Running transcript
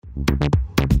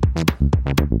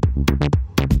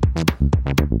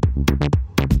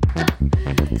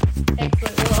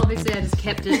Excellent. Well, obviously I just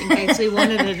kept it in case we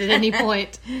wanted it at any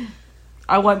point.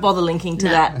 I won't bother linking to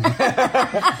that.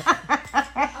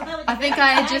 I think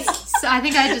I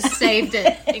just saved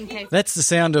it in case. That's the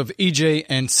sound of EJ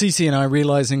and Cece and I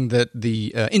realizing that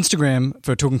the Instagram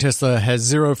for Talking Tesla has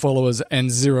 0 followers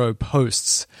and 0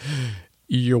 posts.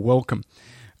 You're welcome.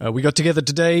 We got together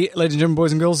today, ladies and gentlemen,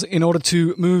 boys and girls, in order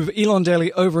to move Elon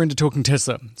Daily over into Talking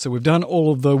Tesla. So we've done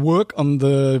all of the work on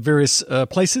the various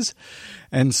places,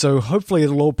 and so hopefully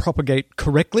it'll all propagate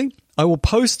correctly. I will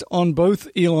post on both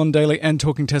Elon Daily and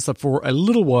Talking Tesla for a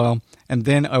little while, and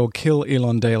then I will kill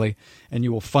Elon Daily, and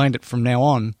you will find it from now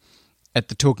on at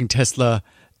the Talking Tesla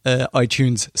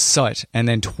iTunes site. And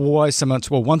then once a month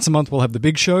we'll have the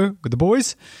big show with the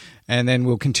boys, and then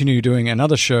we'll continue doing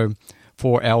another show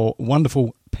for our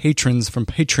wonderful patrons from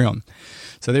Patreon.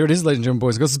 So there it is, ladies and gentlemen,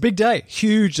 boys and girls. It's a big day,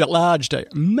 huge, large day,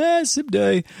 massive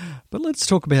day. But let's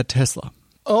talk about Tesla.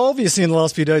 Obviously, in the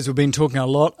last few days, we've been talking a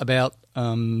lot about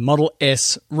Model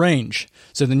S range.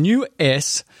 So the new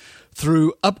S,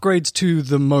 through upgrades to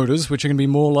the motors, which are going to be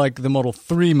more like the Model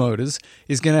 3 motors,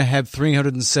 is going to have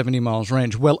 370 miles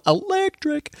range. Well,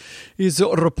 Electric is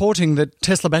reporting that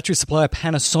Tesla battery supplier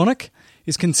Panasonic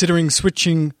is considering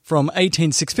switching from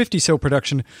 18650 cell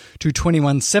production to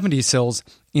 2170 cells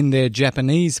in their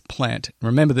Japanese plant.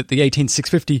 Remember that the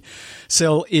 18650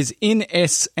 cell is in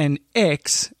S and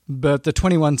X, but the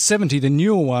 2170, the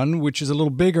newer one, which is a little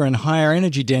bigger and higher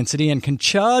energy density and can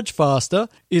charge faster,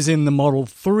 is in the Model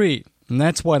 3. And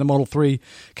that's why the Model 3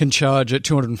 can charge at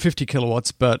 250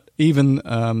 kilowatts, but even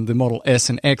the Model S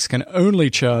and X can only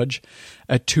charge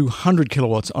at 200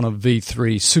 kilowatts on a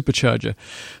V3 supercharger.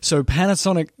 So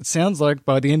Panasonic, it sounds like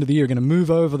by the end of the year, are going to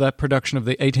move over that production of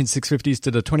the 18650s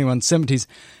to the 2170s.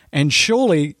 And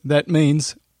surely that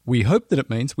means, we hope that it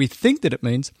means, we think that it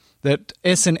means, that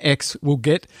S and X will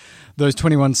get those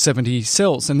 2170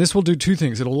 cells. And this will do two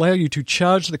things. It'll allow you to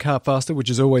charge the car faster, which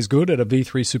is always good at a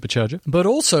V3 supercharger. But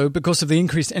also, because of the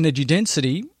increased energy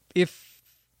density, if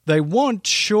they want,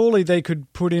 surely they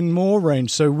could put in more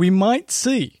range. So we might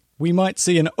see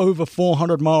an over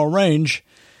 400-mile range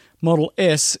Model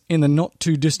S in the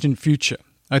not-too-distant future.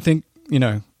 I think, you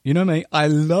know me, I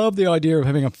love the idea of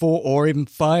having a 400 or even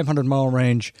 500-mile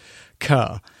range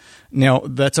car. Now,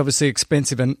 that's obviously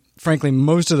expensive, and frankly,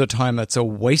 most of the time, that's a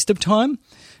waste of time.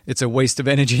 It's a waste of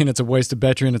energy, and it's a waste of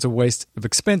battery, and it's a waste of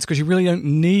expense, because you really don't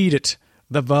need it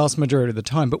the vast majority of the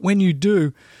time. But when you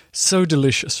do, so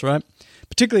delicious, right?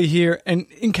 Particularly here,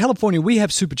 and in California, we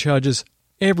have superchargers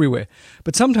everywhere,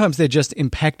 but sometimes they're just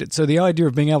impacted. So the idea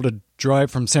of being able to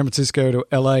drive from San Francisco to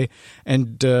LA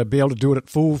and be able to do it at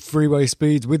full freeway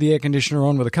speeds with the air conditioner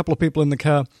on, with a couple of people in the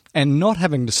car, and not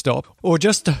having to stop, or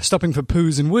just stopping for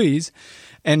poos and wheeze,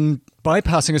 and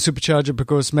bypassing a supercharger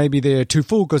because maybe they're too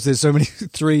full because there's so many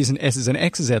 3s and S's and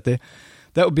X's out there,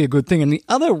 that would be a good thing. And the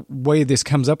other way this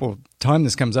comes up, or time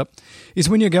this comes up, is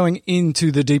when you're going into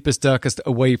the deepest, darkest,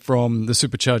 away from the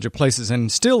supercharger places.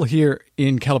 And still here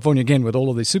in California, again, with all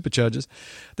of these superchargers,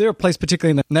 there are places,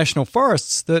 particularly in the national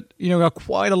forests, that are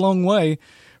quite a long way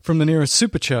from the nearest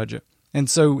supercharger. And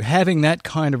so having that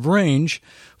kind of range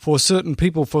for certain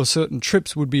people, for certain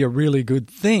trips, would be a really good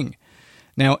thing.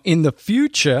 Now, in the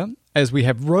future, as we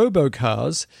have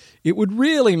robocars, it would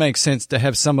really make sense to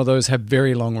have some of those have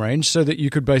very long range, so that you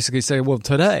could basically say, well,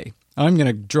 today I'm going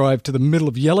to drive to the middle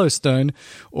of Yellowstone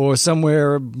or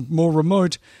somewhere more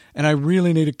remote, and I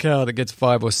really need a car that gets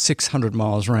 500 or 600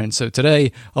 miles range. So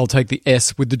today I'll take the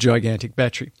S with the gigantic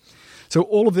battery. So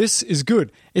all of this is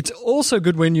good. It's also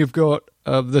good when you've got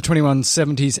the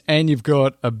 2170s and you've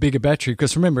got a bigger battery,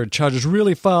 because remember, it charges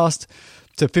really fast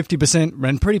to 50%,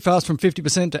 and pretty fast from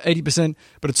 50% to 80%,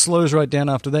 but it slows right down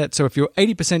after that. So if your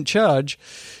 80% charge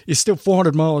is still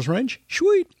 400 miles range,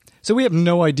 sweet. So we have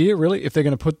no idea, really, if they're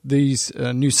going to put these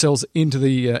new cells into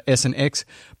the S and X,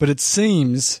 but it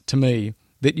seems to me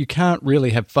that you can't really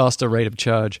have faster rate of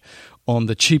charge on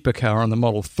the cheaper car, on the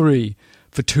Model 3,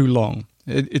 for too long.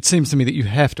 It seems to me that you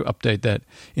have to update that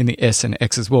in the S and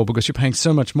X as well, because you're paying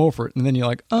so much more for it, and then you're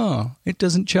like, it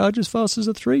doesn't charge as fast as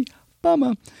a 3?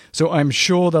 Bummer. So I'm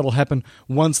sure that'll happen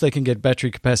once they can get battery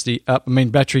capacity up,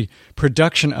 battery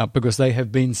production up, because they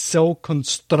have been cell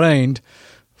constrained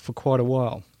for quite a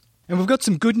while. And we've got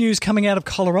some good news coming out of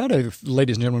Colorado,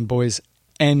 ladies and gentlemen, boys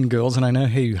and girls, and I know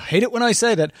how you hate it when I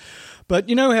say that, but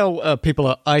you know how people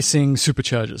are icing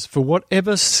superchargers for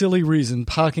whatever silly reason,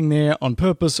 parking there on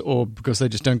purpose, or because they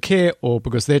just don't care, or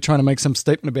because they're trying to make some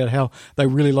statement about how they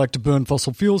really like to burn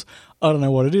fossil fuels. I don't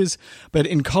know what it is, but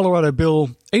in Colorado Bill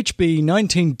HB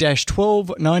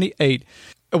 19-1298,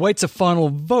 awaits a final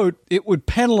vote, it would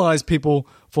penalize people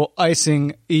for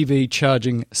icing EV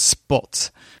charging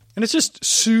spots. And it's just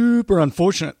super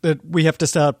unfortunate that we have to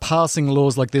start passing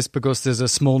laws like this because there's a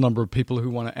small number of people who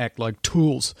want to act like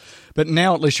tools. But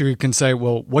now at least you can say,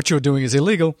 well, what you're doing is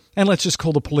illegal, and let's just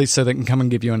call the police so they can come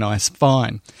and give you a nice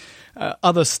fine.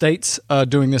 Other states are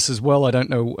doing this as well. I don't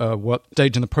know what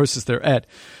stage in the process they're at,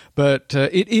 but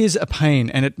it is a pain,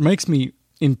 and it makes me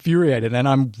infuriated, and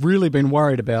I'm really been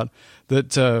worried about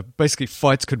that basically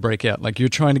fights could break out. Like you're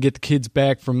trying to get the kids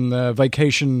back from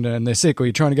vacation and they're sick, or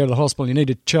you're trying to go to the hospital, you need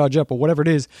to charge up or whatever it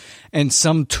is, and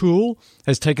some tool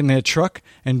has taken their truck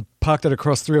and parked it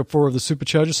across 3 or 4 of the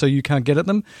superchargers so you can't get at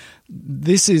them.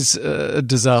 This is a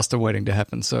disaster waiting to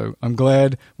happen. So I'm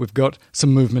glad we've got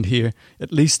some movement here,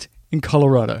 at least in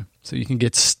Colorado, so you can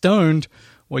get stoned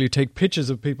while you take pictures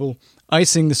of people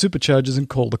icing the superchargers and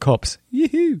call the cops.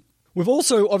 Yee-hoo! We've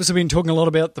also obviously been talking a lot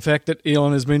about the fact that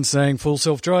Elon has been saying full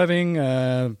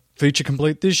self-driving, feature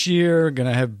complete this year, going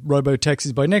to have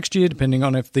robo-taxis by next year, depending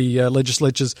on if the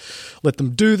legislatures let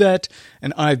them do that.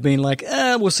 And I've been like,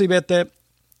 we'll see about that.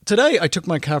 Today, I took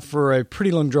my car for a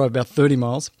pretty long drive, about 30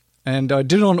 miles, and I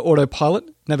did it on autopilot,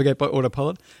 navigate by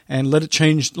autopilot, and let it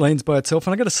change lanes by itself.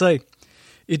 And I got to say,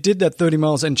 it did that 30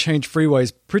 miles and change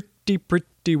freeways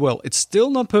pretty well. It's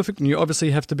still not perfect, and you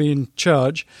obviously have to be in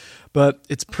charge, but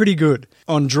it's pretty good.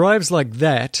 On drives like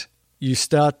that, you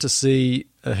start to see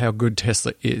how good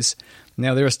Tesla is.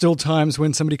 Now, there are still times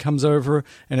when somebody comes over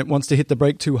and it wants to hit the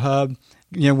brake too hard.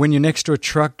 You know, when you're next to a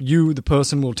truck, you, the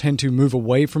person, will tend to move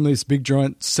away from these big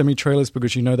giant semi-trailers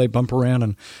because you know they bump around,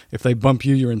 and if they bump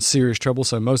you, you're in serious trouble.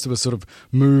 So most of us sort of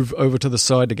move over to the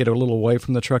side to get a little away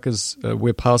from the truck as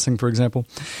we're passing, for example.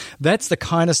 That's the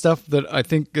kind of stuff that I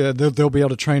think they'll be able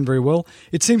to train very well.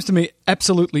 It seems to me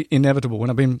absolutely inevitable when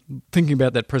I've been thinking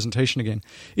about that presentation again.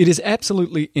 It is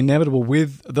absolutely inevitable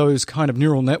with those kind of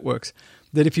neural networks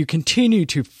that if you continue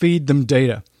to feed them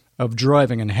data of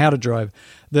driving and how to drive,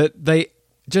 that they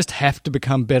just have to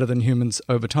become better than humans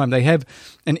over time. They have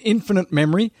an infinite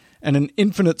memory and an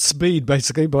infinite speed,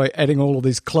 basically, by adding all of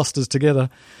these clusters together.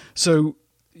 So,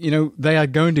 you know, they are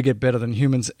going to get better than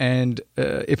humans, and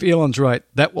if Elon's right,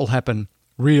 that will happen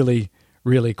really,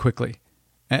 really quickly.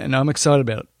 And I'm excited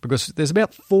about it because there's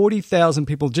about 40,000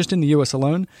 people just in the US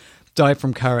alone die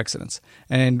from car accidents.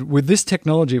 And with this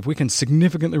technology, if we can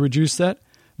significantly reduce that,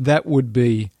 that would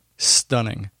be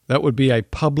stunning. That would be a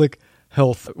public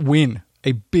health win.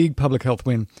 A big public health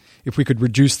win if we could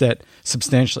reduce that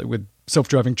substantially with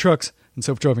self-driving trucks and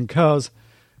self-driving cars.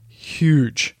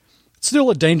 Huge. It's still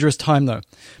a dangerous time, though,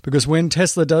 because when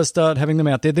Tesla does start having them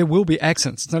out there, there will be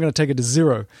accidents. It's not going to take it to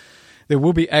zero. There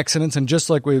will be accidents, and just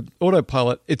like with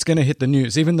autopilot, it's going to hit the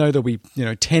news. Even though there'll be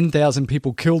 10,000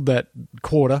 people killed that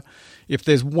quarter, if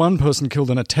there's one person killed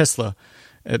in a Tesla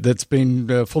that's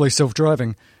been fully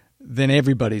self-driving, then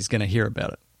everybody's going to hear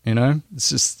about it. You know, it's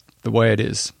just the way it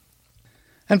is.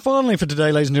 And finally for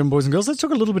today, ladies and gentlemen, boys and girls, let's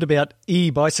talk a little bit about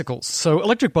e-bicycles. So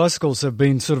electric bicycles have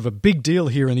been sort of a big deal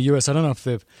here in the US. I don't know if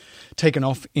they've taken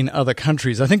off in other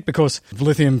countries. I think because of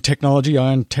lithium technology,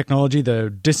 ion technology, the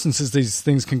distances these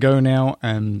things can go now,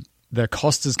 and their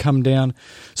cost has come down.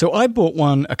 So I bought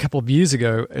one a couple of years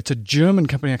ago. It's a German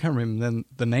company. I can't remember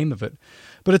the name of it.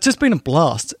 But it's just been a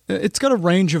blast. It's got a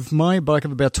range of my bike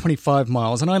of about 25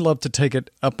 miles, and I love to take it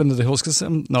up into the hills because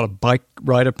I'm not a bike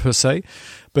rider per se,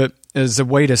 but as a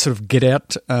way to sort of get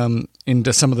out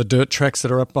into some of the dirt tracks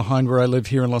that are up behind where I live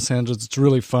here in Los Angeles. It's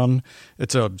really fun.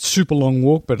 It's a super long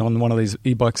walk, but on one of these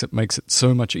e-bikes, it makes it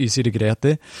so much easier to get out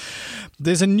there.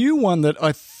 There's a new one that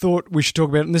I thought we should talk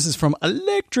about, and this is from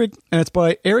Electric, and it's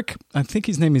by Eric, I think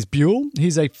his name is Buell.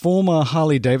 He's a former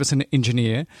Harley-Davidson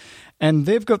engineer, and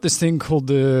they've got this thing called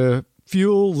the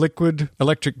Fuel Liquid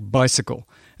Electric Bicycle.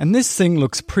 And this thing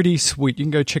looks pretty sweet. You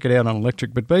can go check it out on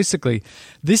Electric. But basically,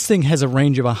 this thing has a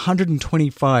range of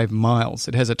 125 miles.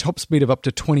 It has a top speed of up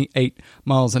to 28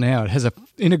 miles an hour. It has an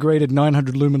integrated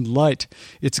 900 lumen light.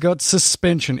 It's got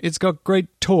suspension. It's got great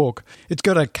torque. It's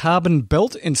got a carbon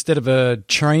belt instead of a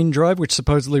chain drive, which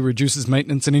supposedly reduces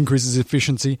maintenance and increases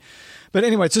efficiency. But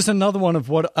anyway, it's just another one of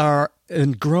what are a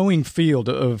growing field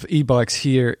of e-bikes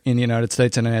here in the United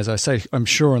States, and as I say, I'm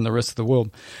sure in the rest of the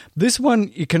world. This one,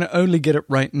 you can only get it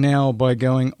right now by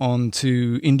going on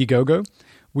to Indiegogo,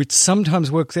 which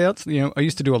sometimes works out. You know, I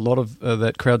used to do a lot of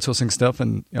that crowdsourcing stuff,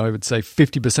 and I would say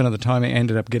 50% of the time I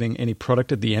ended up getting any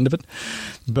product at the end of it.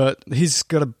 But he's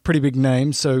got a pretty big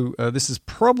name, so this is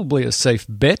probably a safe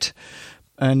bet.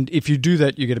 And if you do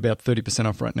that, you get about 30%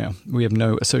 off right now. We have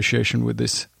no association with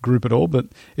this group at all, but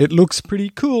it looks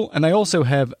pretty cool. And they also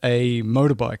have a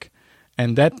motorbike,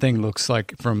 and that thing looks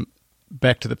like from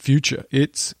Back to the Future.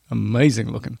 It's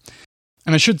amazing looking.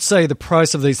 And I should say the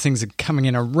price of these things are coming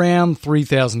in around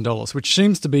 $3,000, which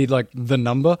seems to be like the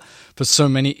number for so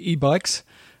many e-bikes,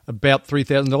 about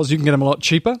 $3,000. You can get them a lot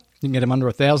cheaper. You can get them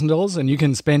under $1,000 and you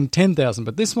can spend $10,000.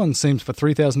 But this one seems for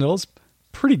 $3,000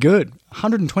 pretty good.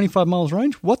 125 miles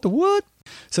range? What the what?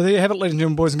 So there you have it, ladies and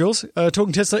gentlemen, boys and girls.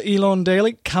 Talking Tesla, Elon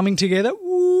Daily coming together.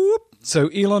 Whoop. So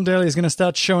Elon Daily is going to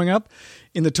start showing up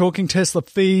in the Talking Tesla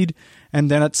feed,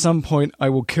 and then at some point I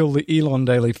will kill the Elon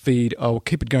Daily feed. I will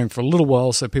keep it going for a little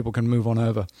while so people can move on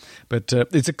over. But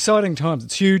it's exciting times.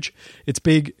 It's huge, it's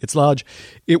big, it's large.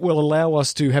 It will allow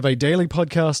us to have a daily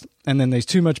podcast, and then these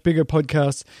two much bigger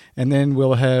podcasts, and then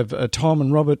we'll have Tom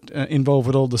and Robert involved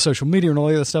with all the social media and all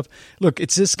the other stuff. Look,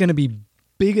 it's just going to be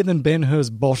bigger than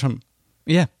Ben-Hur's bottom.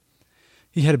 Yeah,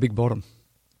 he had a big bottom.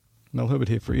 Mel Herbert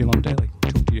here for Elon Daily.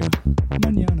 Talk to you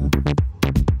mañana.